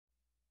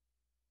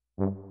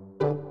Hello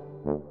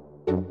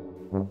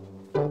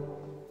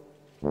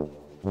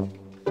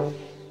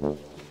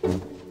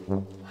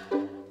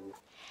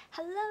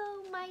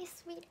my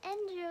sweet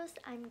angels,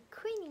 I'm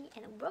Queenie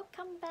and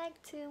welcome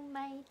back to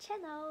my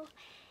channel.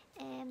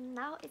 And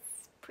now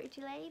it's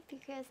pretty late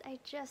because I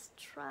just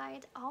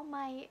tried all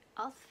my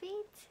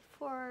outfits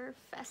for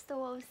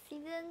festival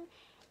season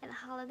and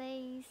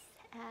holidays.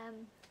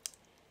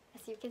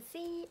 As you can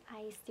see,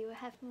 I still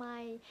have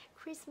my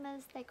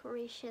Christmas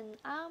decoration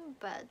on,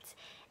 but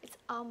it's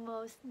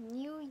almost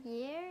New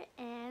Year.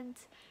 And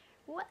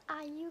what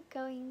are you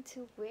going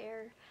to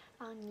wear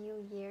on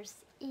New Year's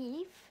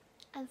Eve?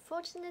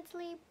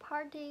 Unfortunately,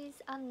 parties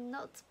are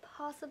not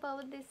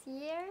possible this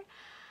year,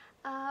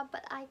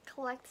 but I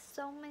collect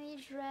so many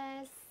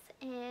dresses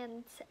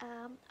and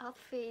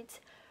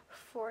outfits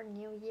for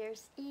New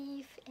Year's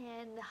Eve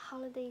and the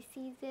holiday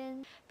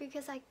season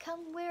because I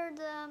can't wear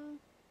them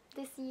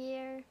this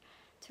year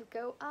to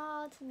go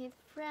out, meet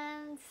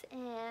friends,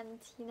 and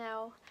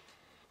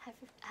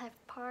have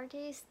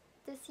parties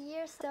this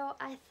year. So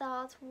I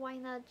thought, why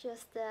not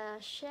just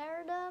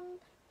share them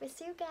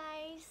with you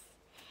guys?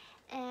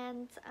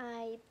 And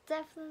I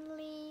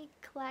definitely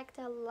collect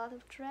a lot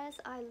of dress.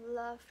 I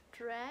love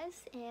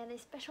dress, and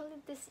especially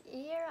this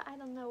year, I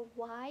don't know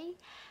why,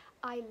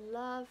 I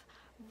love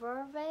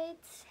velvet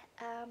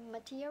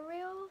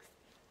materials,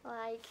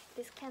 like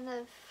this kind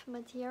of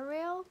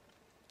material.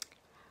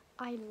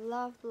 I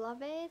love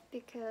it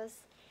because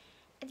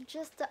it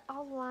just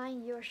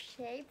outline your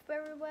shape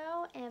very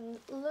well and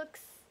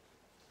looks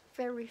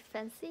very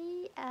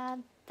fancy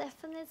and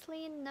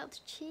definitely not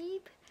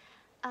cheap.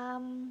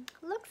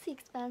 Looks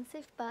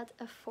expensive but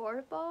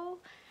affordable.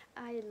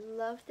 I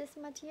love this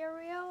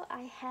material.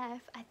 I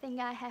think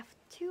I have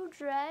 2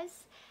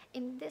 dresses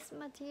in this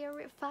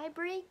material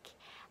fabric.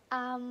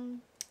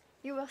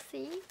 You will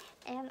see.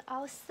 And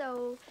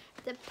also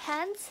the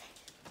pants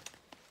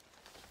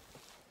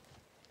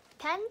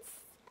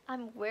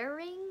I'm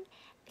wearing,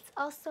 it's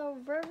also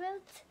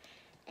velvet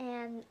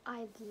and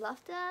I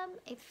love them.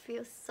 It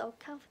feels so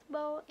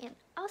comfortable. And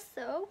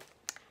also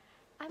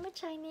I'm a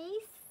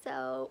Chinese,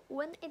 so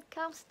when it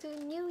comes to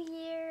New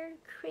Year,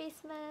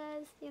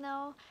 Christmas,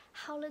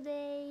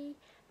 holiday,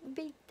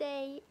 big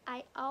day,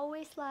 I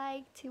always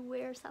like to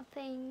wear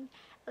something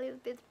a little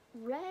bit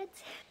red.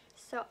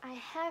 So I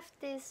have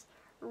this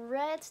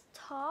red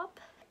top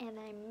and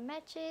I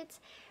match it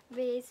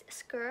with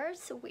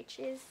skirts, which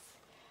is,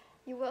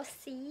 you will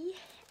see,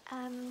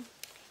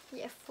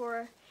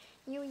 for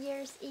New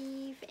Year's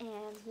Eve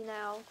and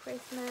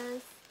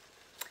Christmas.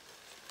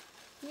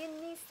 You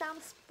need some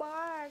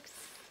sparks,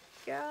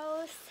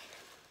 girls.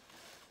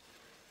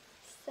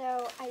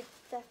 So I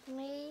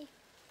definitely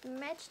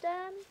match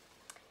them,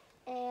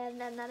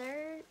 and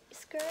another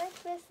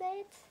skirt with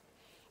it.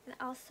 And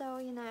also,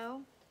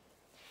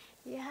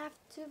 you have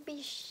to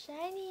be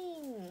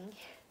shining.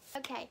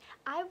 Okay,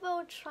 I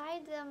will try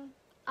them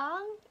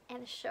on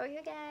and show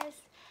you guys.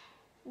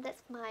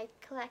 That's my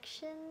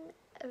collection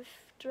of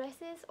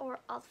dresses or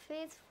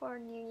outfits for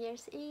New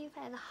Year's Eve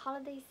and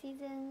holiday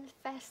season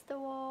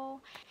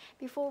festival.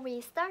 Before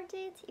we start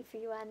it, if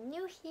you are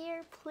new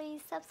here,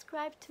 please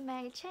subscribe to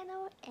my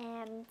channel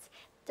and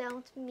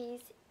don't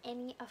miss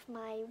any of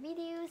my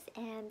videos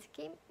and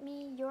give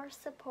me your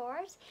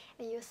support.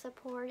 And your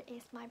support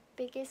is my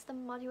biggest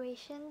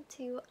motivation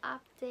to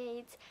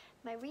update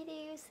my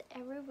videos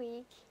every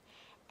week.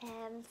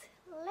 And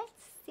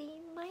let's see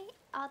my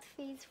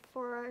outfits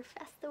for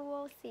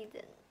festival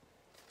season.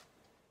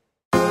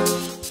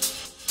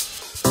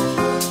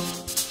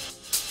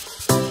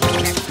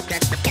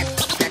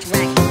 That's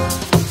right.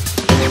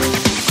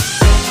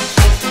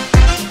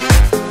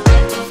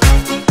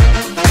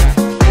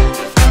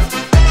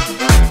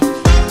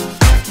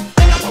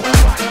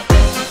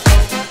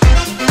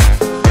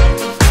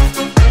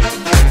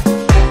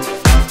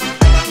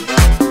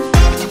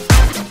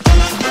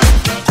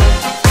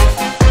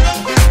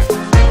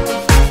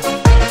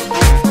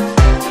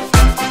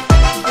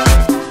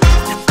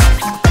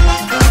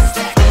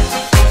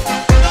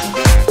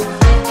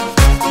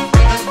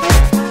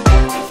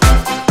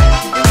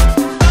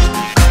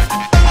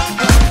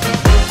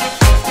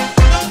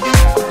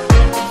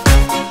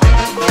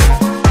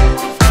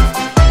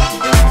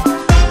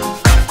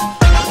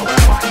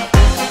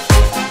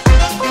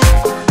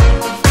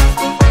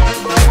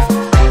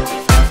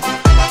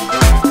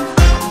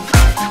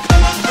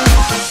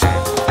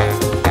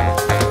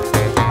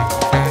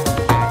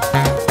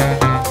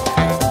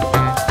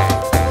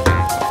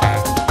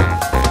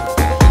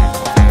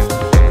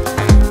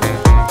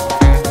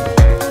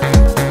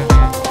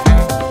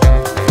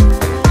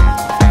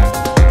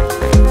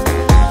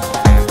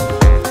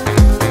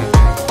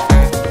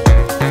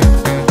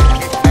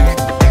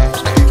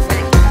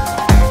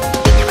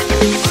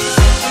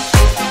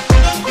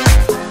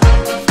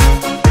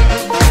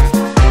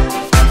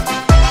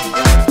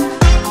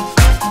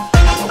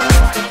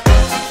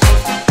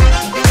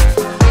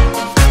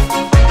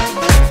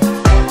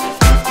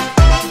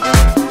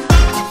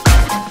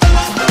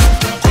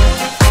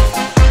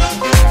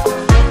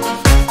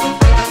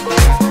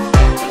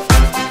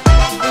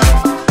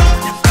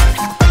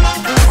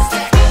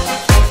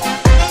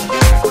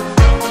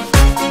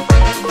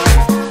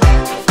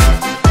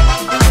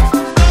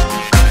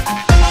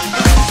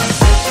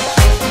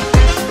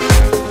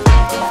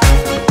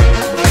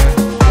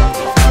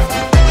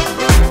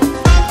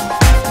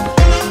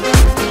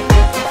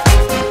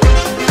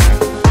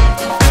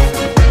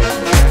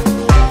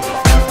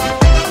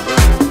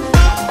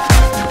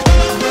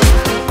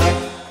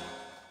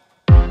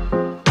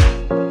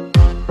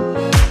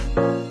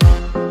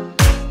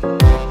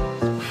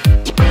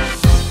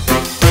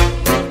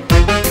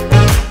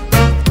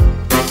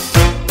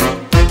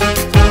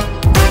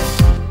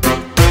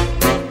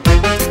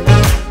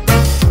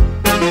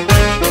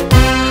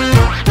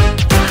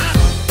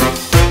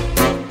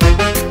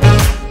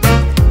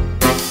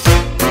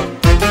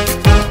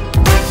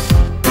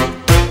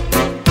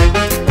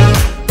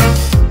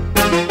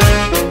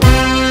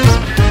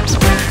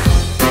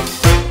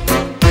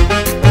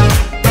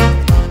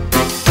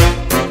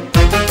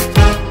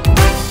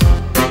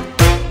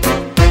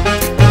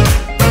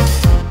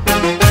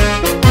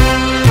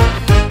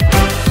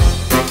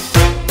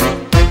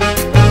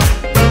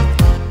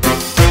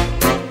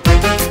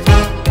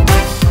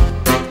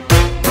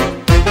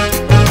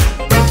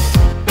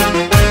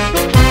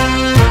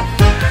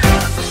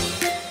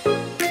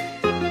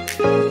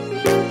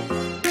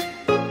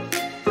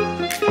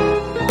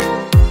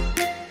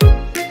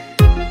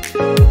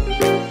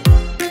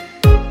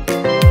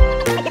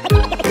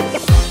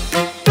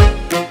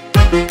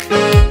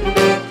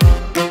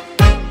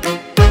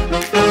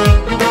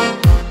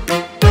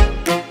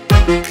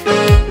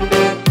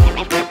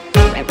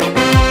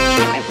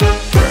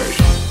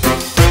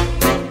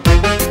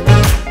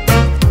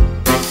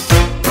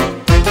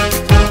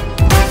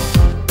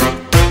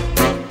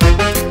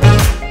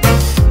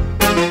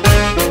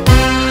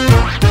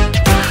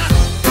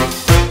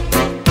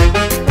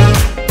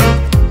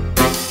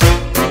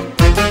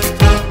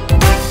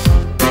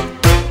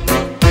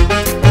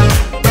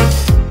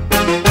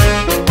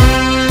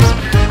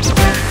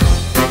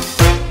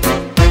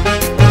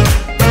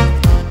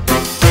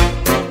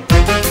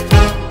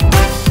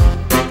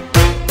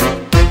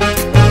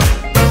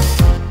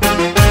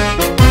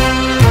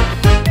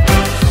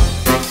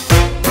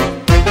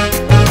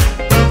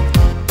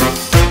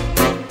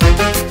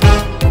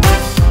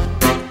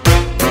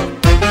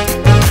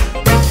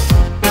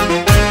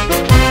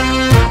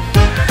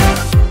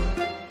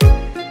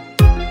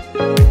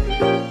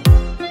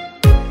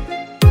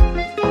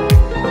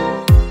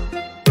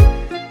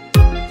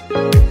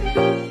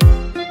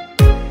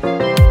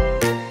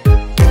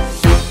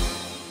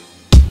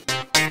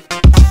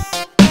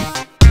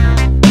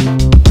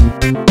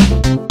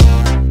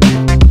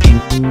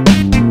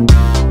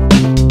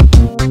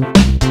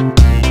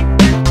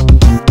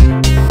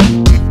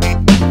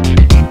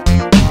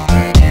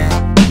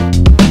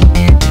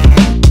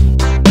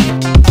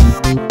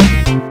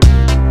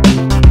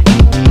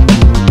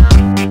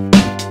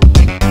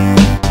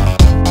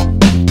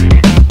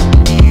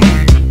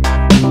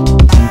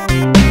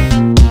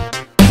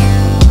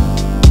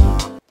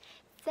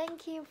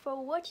 thank you for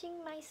watching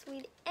my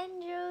sweet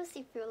angels.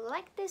 If you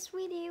like this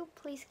video,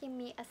 please give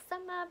me a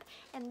thumb up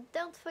and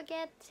don't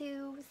forget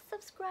to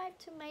subscribe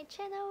to my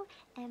channel,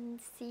 and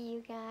see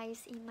you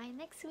guys in my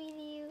next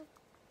video.